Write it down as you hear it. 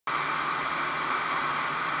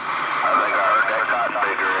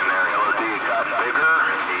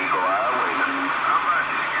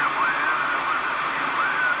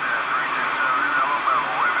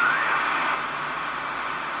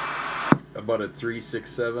About at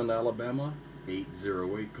 367 Alabama,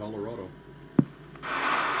 808 Colorado.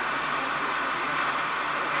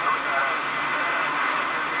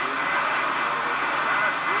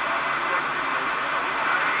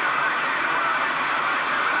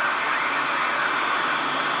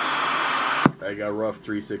 I got rough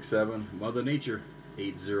 367, Mother Nature,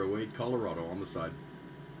 808 Colorado on the side.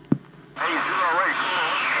 808.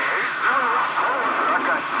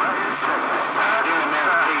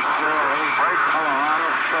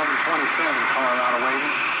 Colorado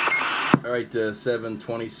waiting. All right,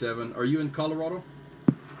 727. Are you in Colorado?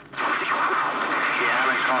 Yeah, I'm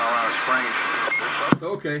in Colorado Springs.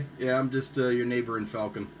 Okay, yeah, I'm just your neighbor in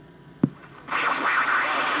Falcon. Yeah,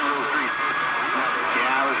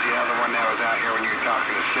 I was the other one that was out here when you were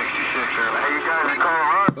talking to 66 earlier. Hey, you guys in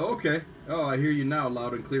Colorado? Okay. Oh, I hear you now,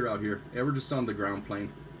 loud and clear out here. Yeah, we're just on the ground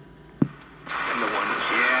plane. And the one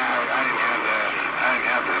that's... Yeah, I didn't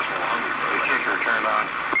have the kicker turned on.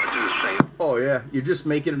 I do the same. Oh yeah, you're just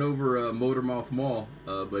making it over Motormouth Mall,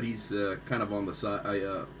 but he's kind of on the side,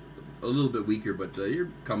 a little bit weaker, but you're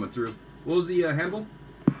coming through. What was the handle?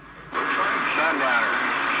 Sundowner,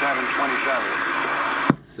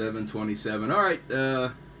 727. 727. All right,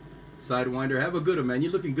 Sidewinder, have a good one, man.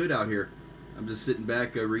 You're looking good out here. I'm just sitting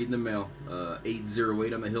back reading the mail.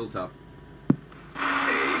 808 on the hilltop. 808.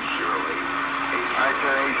 Right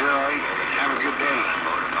there, 808. Have a good day.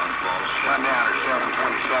 Sundowner,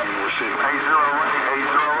 727. We're sitting 808,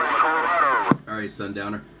 Colorado. All right,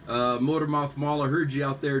 Sundowner. Motormouth Mall, I heard you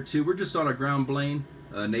out there too. We're just on a ground plane.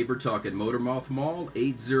 Neighbor talking. Motormouth Mall,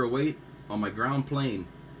 808 on my ground plane.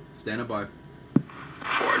 Standing by.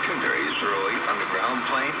 Fortune, there, 808 on the ground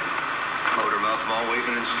plane. Motormouth Mall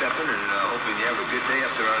waving and stepping, and hoping you have a good day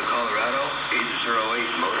up there out of Colorado. 808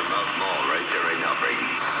 Motormouth Mall, right there, right now, Brady.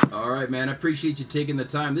 All right, man. I appreciate you taking the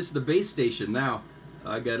time. This is the base station now.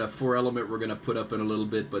 I got a 4-element we're going to put up in a little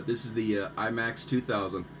bit, but this is the IMAX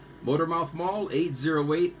 2000. Motormouth Mall,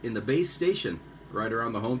 808 in the base station, right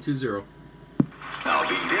around the home 20. I'll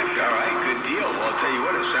be dipped. All right, good deal. Well, I'll tell you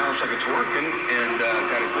what, it sounds like it's working, and got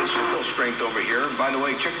a good signal strength over here. By the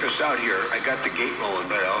way, check this out here. I got the gate rolling,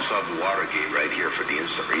 but I also have the water gate right here for the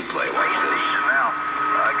instant replay. Watch this. Now,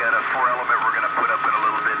 I got a 4-element we're going to put up in a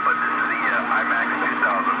little bit, but this is the IMAX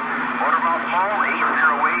 2000. Motormouth Mall,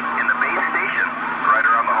 808 in the base station, right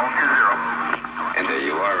around the home 20. And there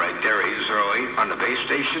you are, right there, 808 on the base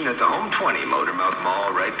station at the home 20. Motormouth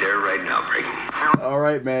Mall, right there, right now, Brady. All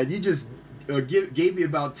right, man. You just gave me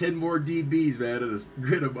about 10 more dBs, man, of this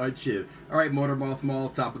grit of my chin. All right, Motormouth Mall,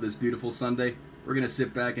 top of this beautiful Sunday. We're going to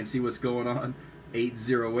sit back and see what's going on.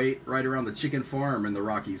 808, right around the chicken farm in the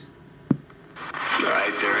Rockies. All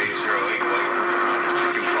right, there, 808,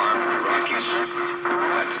 chicken farm in the Rockies.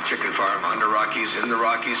 That's a chicken farm on the Rockies, in the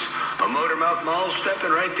Rockies. A Motormouth Mall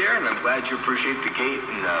stepping right there, and I'm glad you appreciate the gate,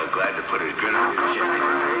 and glad to put a grin on your chin.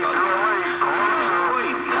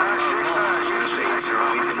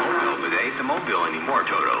 The Mobile anymore,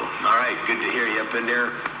 Toto. All right, good to hear you up in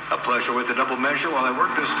there. A pleasure with the double measure while I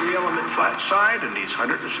work this 3-element flat side and these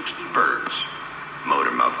 160 birds.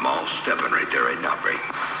 Motormouth Mall stepping right there right now, Brady.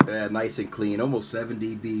 Yeah, nice and clean, almost 7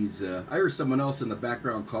 dBs. I heard someone else in the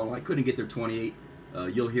background calling. I couldn't get their 28.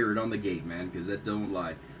 You'll hear it on the gate, man, because that don't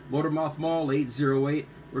lie. Motormouth Mall, 808.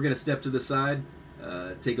 We're going to step to the side,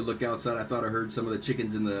 take a look outside. I thought I heard some of the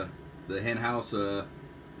chickens in the hen house.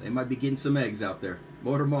 They might be getting some eggs out there.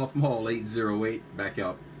 Motormouth Mall, 808, back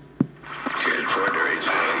out. 10 quarter, 808,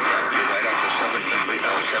 right off the 7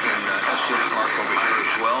 mark over here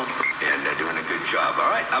as well, and doing a good job. All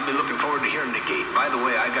right, I'll be looking forward to hearing the gate. By the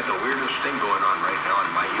way, I got the weirdest thing going on right now on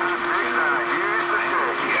my YouTube channel.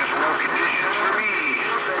 Yes, no conditions for me.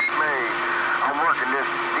 I'm working this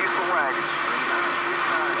diesel wagon.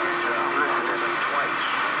 Twice,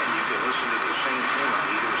 and you can listen to the same thing on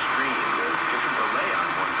either screen. There's a different delay on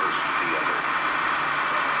one versus the other.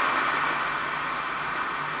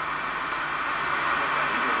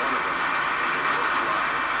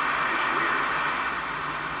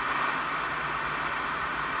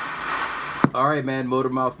 All right, man,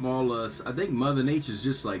 Motormouth Mall. I think Mother Nature's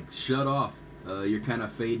just like shut off. You're kind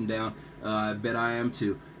of fading down. I bet I am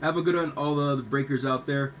too. Have a good one, all the breakers out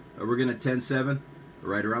there. We're gonna 10-7,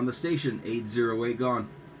 right around the station. 808 gone.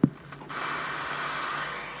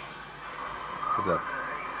 What's up?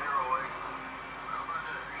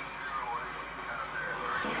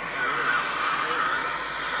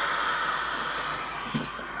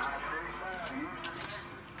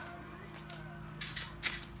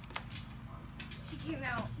 She came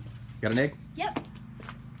out. Got an egg? Yep.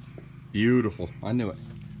 Beautiful. I knew it.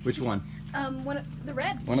 Which one? One of the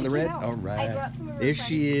red. One of the She came reds? out. All right. I brought some of her There friends.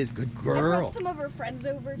 she is. Good I girl. brought some of her friends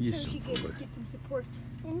over You're so so she could good. get some support.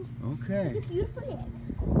 And Okay. it's a beautiful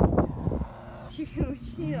hen. She's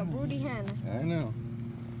a broody hen. I know.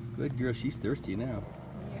 Good girl. She's thirsty now.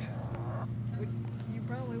 Yeah. You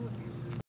probably would be